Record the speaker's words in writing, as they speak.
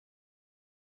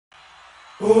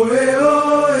Ohé,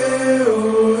 ohé,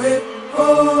 ohé,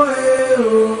 ohé,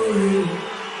 ohé.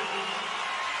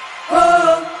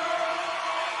 Oh,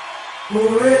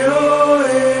 ohé,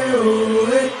 ohé,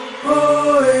 ohé,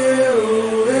 ohé,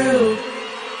 ohé.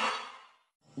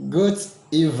 Good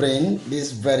evening,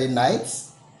 this very night.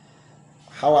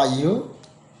 How are you?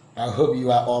 I hope you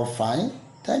are all fine.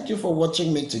 Thank you for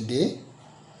watching me today.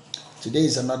 Today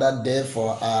is another day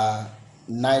for our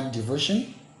night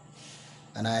devotion,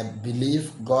 and I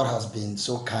believe God has been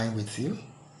so kind with you.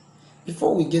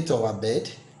 Before we get to our bed,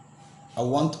 I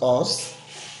want us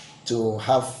to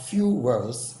have few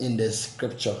words in the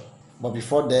scripture. But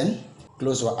before then,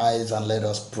 close your eyes and let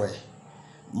us pray.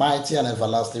 Mighty and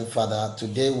everlasting Father,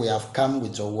 today we have come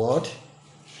with your word.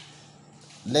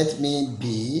 Let me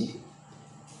be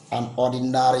an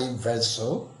ordinary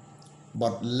vessel,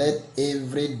 but let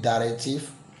every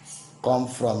directive come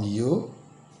from you.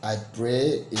 I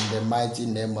pray in the mighty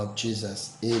name of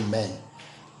Jesus. Amen.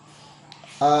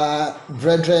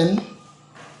 Brethren,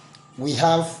 we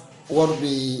have what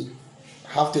we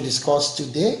have to discuss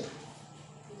today.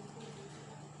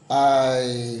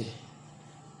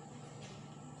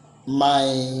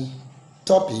 My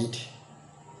topic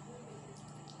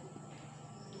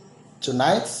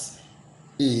tonight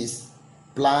is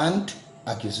planned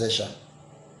accusation.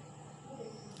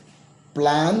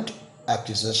 Planned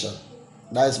accusation.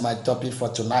 That is my topic for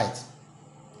tonight.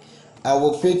 I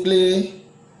will quickly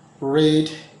read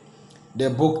the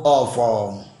book of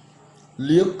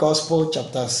Luke Gospel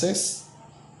chapter 6.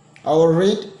 I will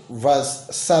read verse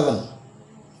 7.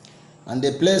 And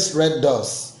the place read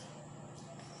thus: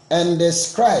 And the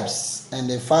scribes and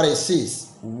the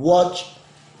Pharisees watched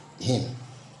him,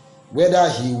 whether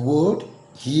he would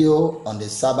heal on the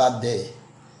Sabbath day,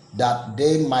 that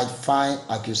they might find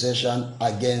accusation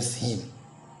against him.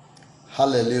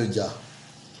 Hallelujah.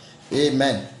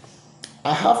 Amen.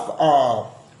 I have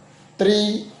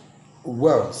three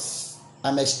words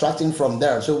I'm extracting from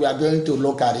there, so we are going to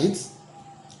look at it.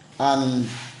 And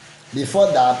before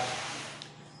that,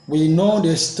 we know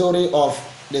the story of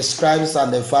the scribes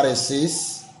and the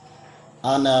Pharisees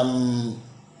and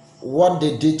what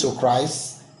they did to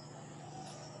Christ.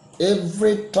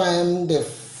 Every time they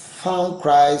found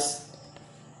Christ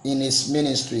in his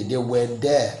ministry, they were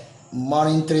there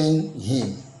monitoring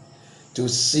him to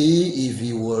see if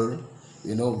he will,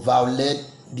 violate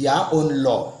their own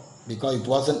law, because it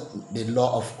wasn't the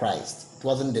law of Christ. It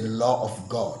wasn't the law of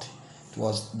God. It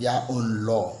was their own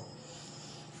law.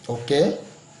 Okay?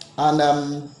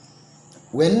 And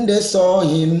when they saw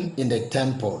him in the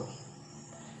temple,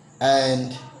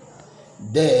 and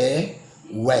they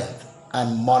went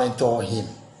and monitored him.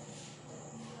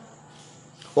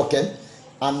 Okay?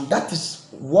 And that is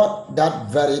what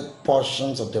that very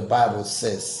portions of the Bible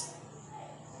says.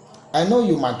 I know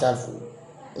you might have,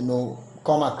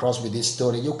 come across with this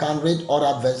story. You can read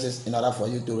other verses in order for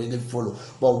you to really follow.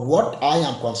 But what I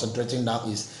am concentrating now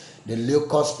is the Luke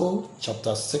Gospel,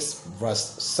 chapter 6,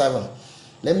 verse 7.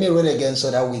 Let me read again so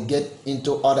that we get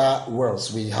into other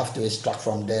words we have to extract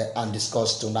from there and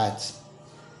discuss tonight.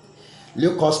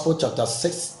 Luke Gospel, chapter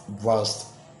 6,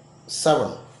 verse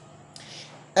 7.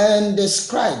 And the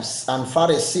scribes and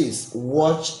Pharisees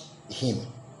watched him,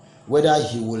 whether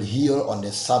he will heal on the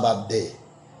Sabbath day,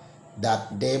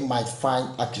 that they might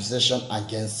find accusation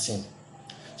against him.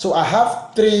 So I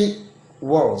have three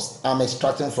words I'm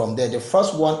extracting from there. The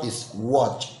first one is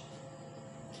watch.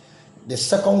 The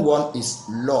second one is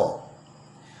law.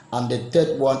 And the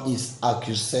third one is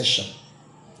accusation.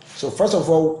 So first of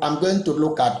all, I'm going to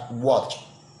look at watch.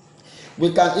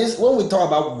 When we talk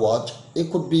about watch, it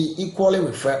could be equally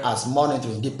referred as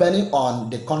monitoring, depending on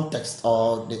the context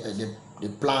or the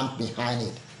plan behind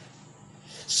it.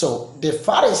 So the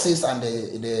Pharisees and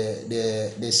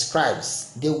the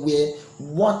scribes, they were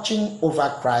watching over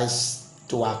Christ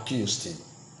to accuse him.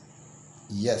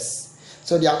 Yes.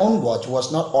 So their own watch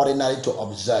was not ordinary to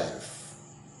observe.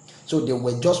 So they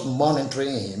were just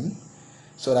monitoring him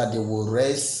so that they will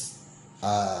raise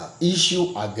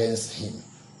issue against him.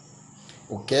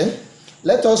 Okay?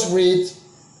 Let us read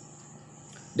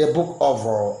the book of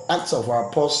Acts of our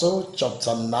Apostle,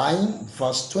 chapter 9,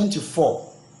 verse 24.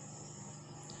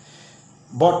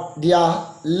 But their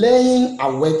laying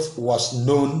await was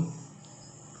known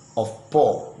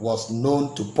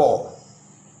to Paul.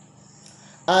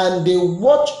 And they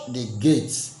watched the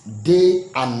gates day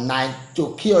and night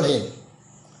to kill him.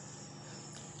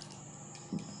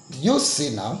 You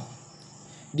see now,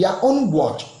 their own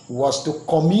watch was to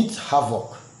commit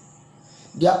havoc.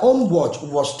 Their own watch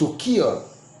was to kill.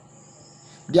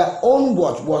 Their own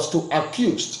watch was to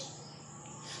accuse.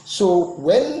 So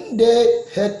when they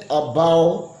heard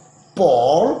about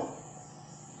Paul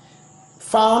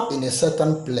found in a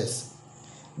certain place.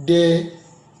 They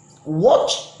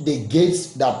watched the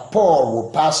gates that Paul will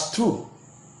pass through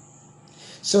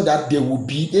so that they will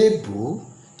be able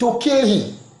to kill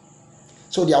him.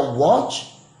 So their watch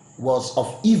was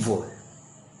of evil.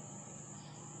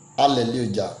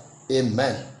 Hallelujah.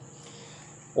 Amen.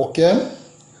 Okay.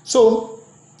 So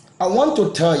I want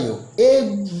to tell you,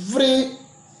 every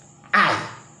eye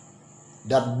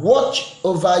that watch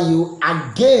over you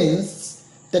against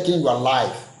taking your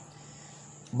life,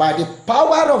 by the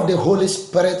power of the Holy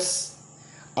Spirit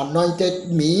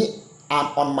anointed me, and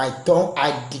on my tongue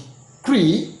I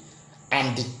decree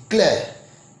and declare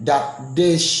that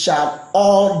they shall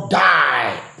all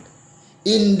die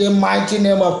in the mighty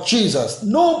name of Jesus.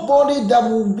 Nobody that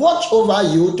will watch over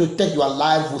you to take your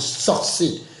life will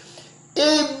succeed.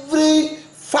 Every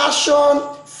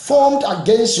fashion formed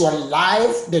against your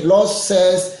life, the Lord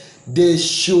says they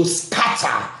should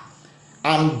scatter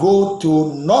and go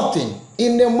to nothing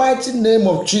in the mighty name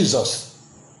of Jesus.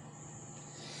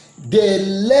 They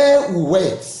lay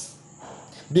wait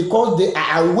because they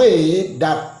are aware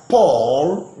that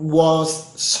Paul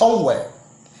was somewhere,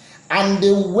 and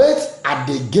they wait at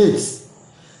the gates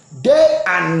day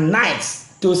and night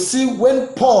to see when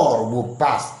Paul will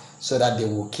pass, so that they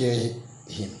will kill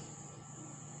him.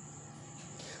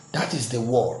 That is the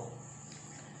war.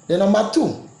 The number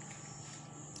 2,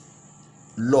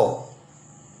 law.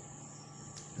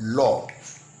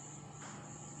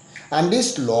 And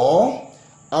this law,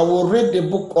 I will read the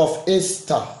book of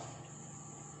Esther,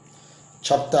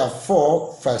 chapter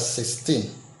 4, verse 16.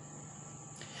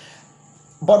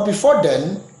 But before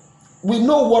then, we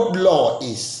know what law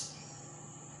is.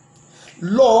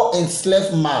 Law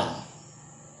enslaved man.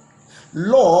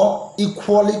 Law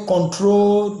equally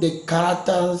control the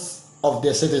characters of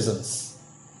the citizens.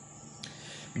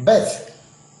 But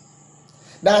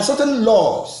there are certain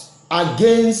laws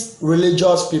against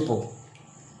religious people.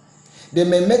 They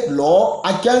may make law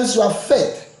against your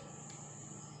faith.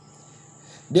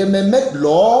 They may make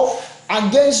law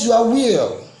against your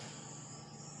will.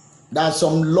 There are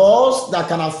some laws that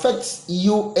can affect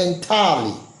you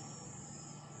entirely.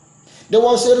 There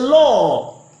was a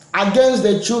law against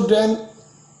the children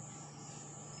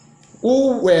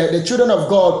who were the children of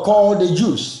God, called the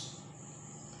Jews.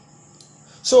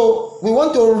 So we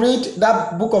want to read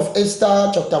that book of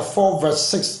Esther, chapter 4, verse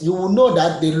 6. You will know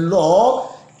that the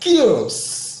law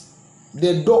kills.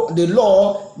 The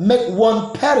law make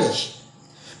one perish.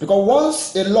 Because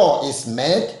once a law is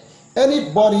made,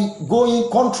 anybody going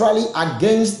contrary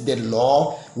against the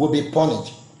law will be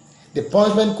punished. The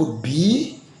punishment could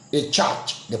be a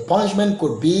charge. The punishment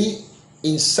could be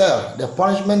in cell. The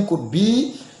punishment could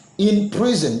be in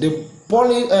prison.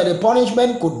 The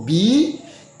punishment could be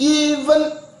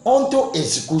even unto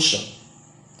execution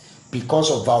because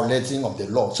of violating of the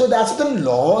law. So there are certain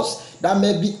laws that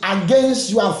may be against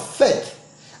your faith,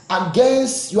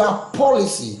 against your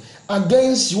policy,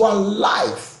 against your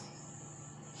life.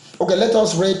 Okay, let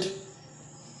us read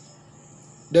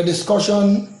the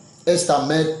discussion Esther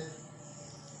made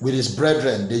with his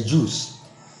brethren, the Jews.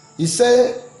 He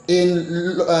said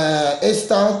in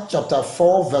Esther chapter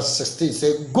 4, verse 16, he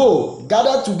said, "Go,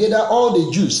 gather together all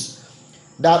the Jews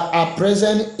that are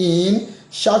present in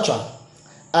Shushan,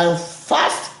 and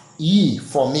fast ye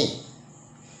for me,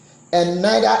 and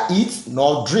neither eat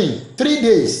nor drink 3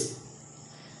 days,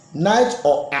 night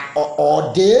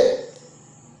or day.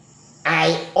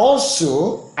 I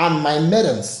also and my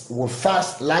maidens will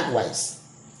fast likewise,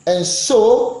 and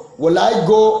so will I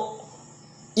go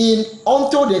in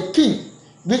unto the king,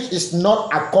 which is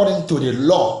not according to the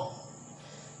law.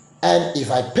 And if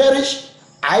I perish,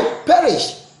 I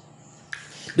perish."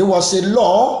 There was a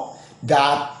law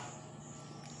that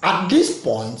at this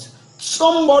point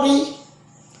somebody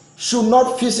should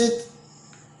not visit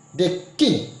the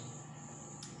king.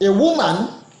 A woman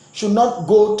should not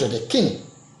go to the king.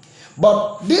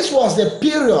 But this was the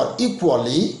period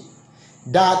equally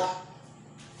that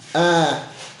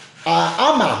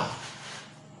Haman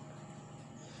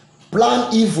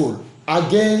planned evil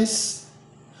against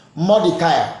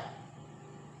Mordecai.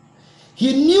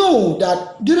 He knew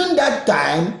that during that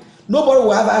time nobody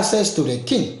will have access to the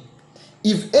king.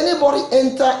 If anybody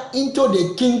enter into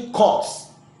the king's courts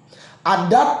at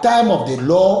that time of the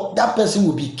law, that person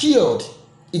will be killed.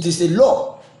 It is a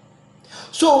law.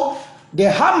 So the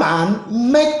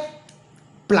Haman make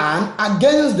plan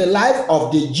against the life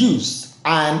of the Jews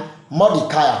and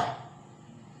Mordecai.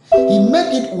 He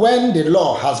made it when the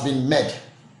law has been made.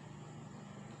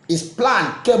 His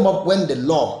plan came up when the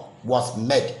law was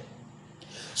made.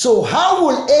 So how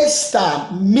will Esther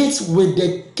meet with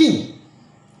the king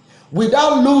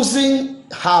without losing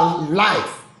her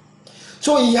life.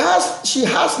 So she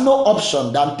has no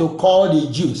option than to call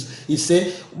the Jews. He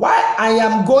said, why I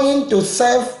am going to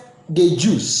serve the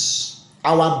Jews,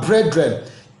 our brethren,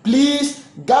 please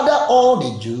gather all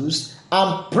the Jews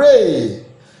and pray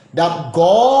that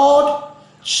God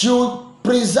should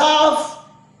preserve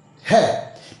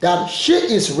her, that she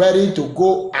is ready to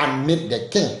go and meet the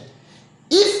king.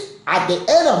 If at the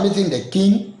end of meeting the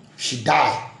king she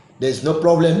die, there's no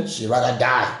problem. She rather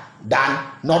die than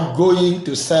not going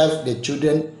to serve the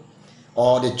children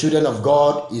or the children of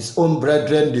God, his own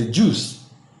brethren, the Jews.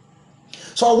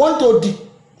 So I want to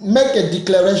make a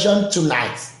declaration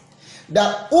tonight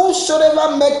that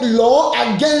whosoever make law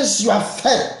against your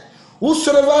faith,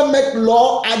 whosoever make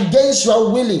law against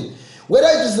your willing, whether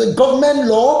it is a government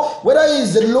law, whether it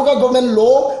is a local government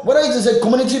law, whether it is a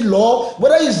community law,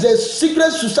 whether it is a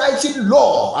secret society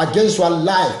law against your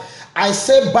life, I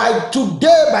say by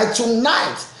today, by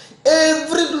tonight,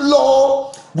 every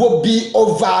law will be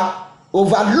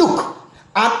overlooked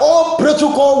and all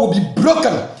protocol will be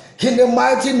broken in the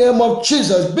mighty name of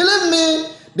Jesus. Believe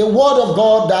me, the word of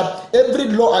God, that every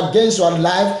law against your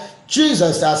life,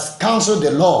 Jesus has cancelled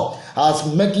the law, has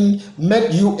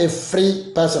made you a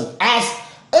free person. As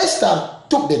Esther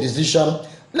took the decision,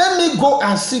 let me go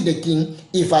and see the king.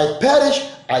 If I perish,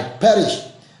 I perish.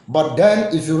 But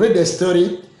then if you read the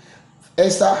story,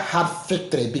 Esther had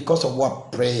victory because of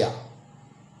what? Prayer.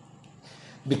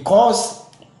 Because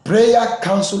prayer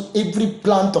cancelled every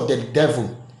plant of the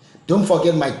devil. Don't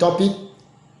forget my topic,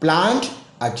 planned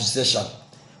accusation.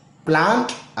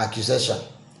 Planned accusation.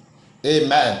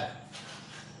 Amen.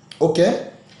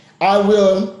 Okay. I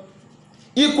will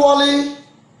equally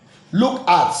look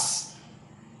at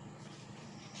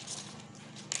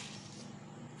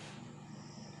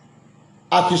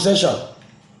accusation.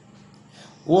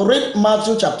 We'll read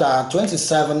Matthew chapter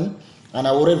 27 and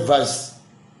I will read verse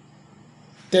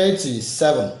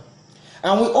 37.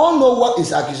 And we all know what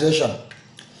is accusation.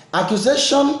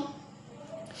 Accusation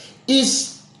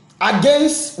is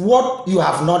against what you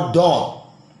have not done.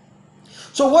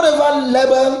 So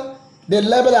whatever they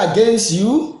label against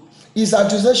you is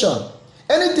accusation.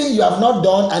 Anything you have not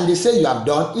done and they say you have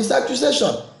done is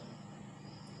accusation.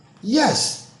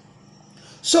 Yes.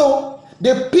 So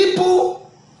the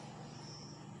people,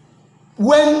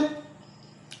 when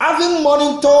having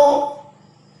monitored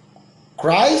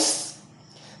Christ,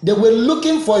 they were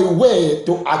looking for a way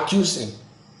to accuse him.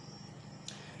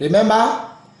 Remember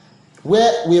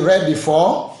where we read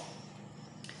before?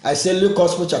 I said Luke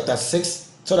Gospel chapter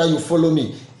 6, so that you follow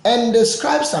me. And the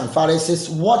scribes and Pharisees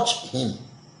watched him,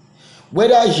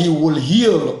 whether he will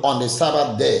heal on the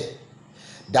Sabbath day,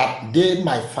 that they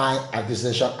might find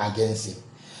accusation against him.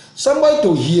 Somebody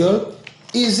to heal,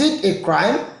 is it a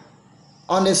crime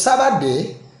on the Sabbath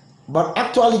day? But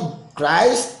actually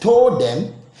Christ told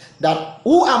them that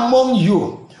who among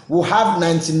you will have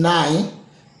 99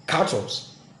 cattle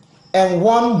and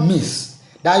one miss,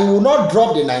 that you will not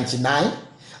drop the 99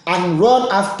 and run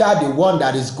after the one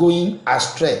that is going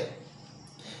astray.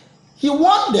 He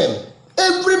warned them,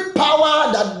 every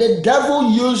power that the devil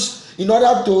used in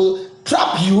order to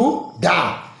trap you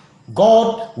down,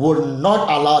 God will not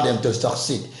allow them to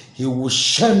succeed. He will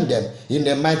shame them in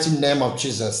the mighty name of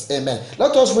Jesus. Amen.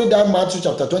 Let us read that Matthew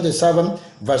chapter 27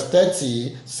 verse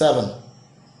 37.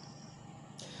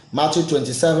 Matthew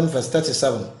 27 verse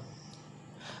 37.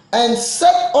 And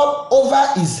set up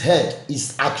over his head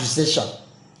is accusation,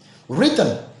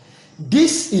 written,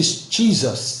 this is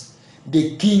Jesus,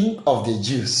 the King of the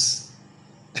Jews.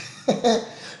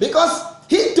 Because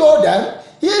he told them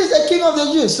he is the King of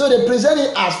the Jews. So they present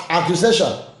it as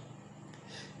accusation.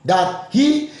 That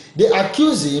they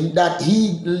accuse him that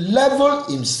he leveled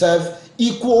himself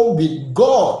equal with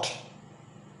God.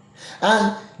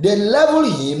 And they level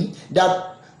him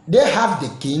that they have the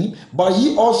king, but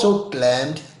he also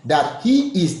claimed that he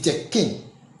is the king.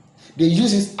 They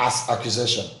use it as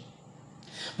accusation.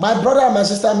 My brother and my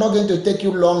sister, I'm not going to take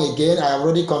you long again. I have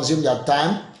already consumed your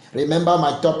time. Remember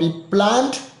my topic,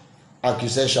 planned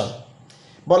accusation.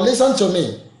 But listen to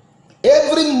me.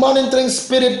 Every monitoring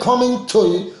spirit coming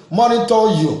to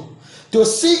monitor you to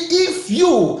see if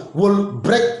you will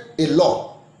break a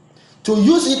law, to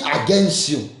use it against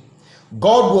you,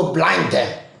 God will blind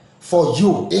them for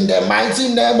you in the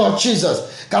mighty name of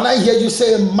Jesus. Can I hear you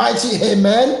say a mighty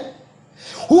amen?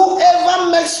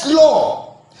 Whoever makes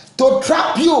law to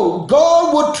trap you,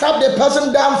 God will trap the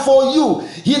person down for you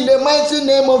in the mighty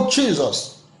name of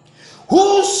Jesus.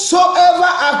 Whosoever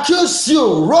accuses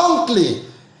you wrongly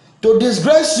to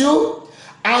disgrace you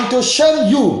and to shame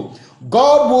you,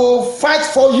 God will fight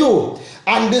for you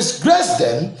and disgrace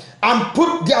them and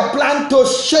put their plan to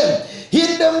shame.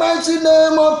 In the mighty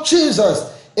name of Jesus.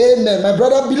 Amen. My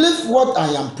brother, believe what I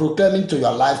am proclaiming to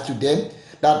your life today,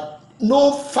 that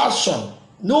no fashion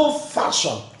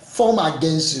form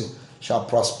against you shall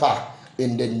prosper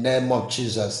in the name of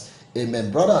Jesus.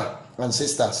 Amen. Brother and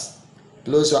sisters,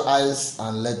 close your eyes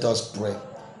and let us pray.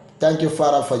 Thank you,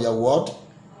 Father, for your word.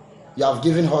 You have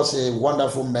given us a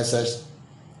wonderful message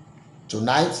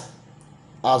tonight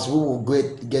as we will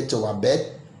get to our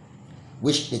bed,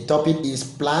 which the topic is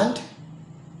planned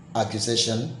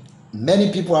accusation.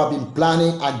 Many people have been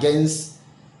planning against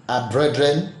our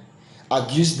brethren,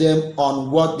 accuse them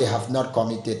on what they have not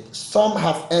committed. Some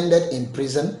have ended in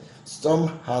prison, some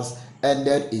has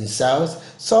ended in cells,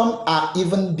 some are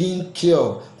even being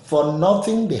killed for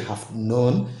nothing they have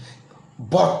known.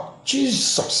 But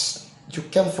Jesus, you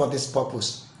came for this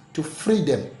purpose, to free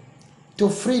them, to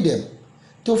free them,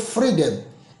 to free them.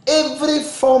 Every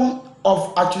form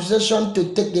of accusation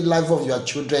to take the life of your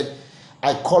children,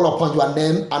 I call upon your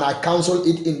name and I counsel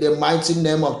it in the mighty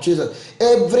name of Jesus.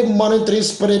 Every monitoring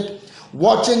spirit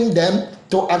watching them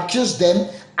to accuse them,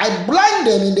 I blind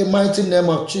them in the mighty name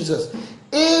of Jesus.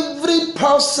 Every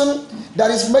person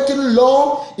that is making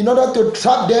law in order to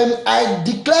trap them, I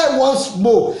declare once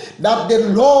more that the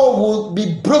law will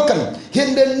be broken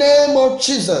in the name of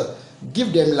Jesus.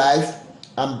 Give them life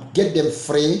and get them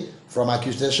free from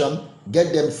accusation,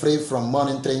 get them free from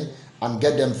monitoring, and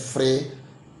get them free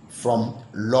from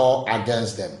law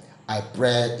against them. I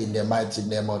pray in the mighty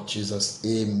name of Jesus.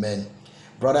 Amen.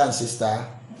 Brother and sister,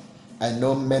 I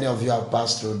know many of you have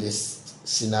passed through this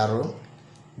scenario,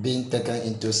 being taken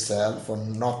into cell for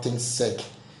nothing's sake.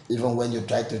 Even when you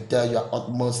try to tell your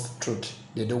utmost truth,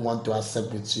 they don't want to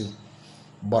accept with you.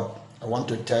 But I want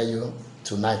to tell you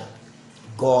tonight,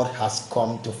 God has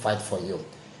come to fight for you.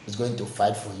 He's going to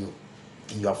fight for you.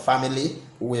 In your family,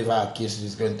 whoever accuses you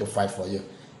is going to fight for you.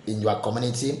 In your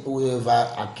community, whoever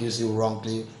accuses you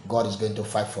wrongly, God is going to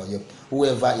fight for you.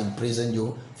 Whoever imprisoned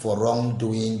you for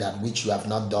wrongdoing that which you have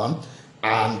not done,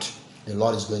 and the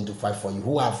Lord is going to fight for you.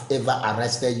 Who have ever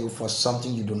arrested you for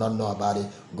something you do not know about it,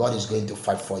 God is going to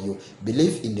fight for you.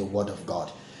 Believe in the word of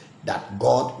God, that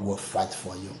God will fight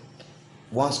for you.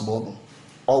 Once more,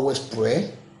 always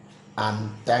pray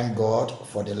and thank God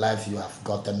for the life you have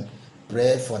gotten.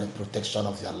 Pray for the protection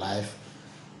of your life.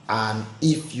 And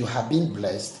if you have been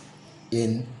blessed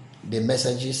in the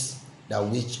messages that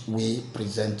which we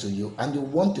present to you and you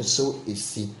want to sow a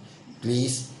seed,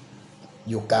 please,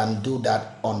 you can do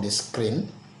that on the screen.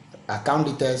 Account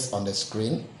details on the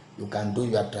screen. You can do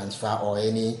your transfer or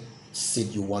any seed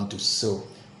you want to sow.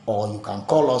 Or you can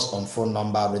call us on phone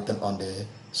number written on the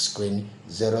screen,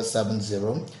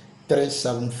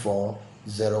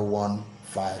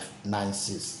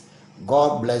 070-374-01596.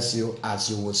 God bless you as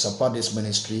you will support this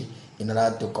ministry in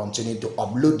order to continue to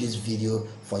upload this video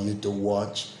for you to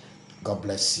watch. God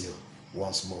bless you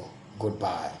once more.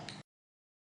 Goodbye.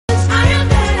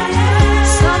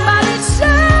 Somebody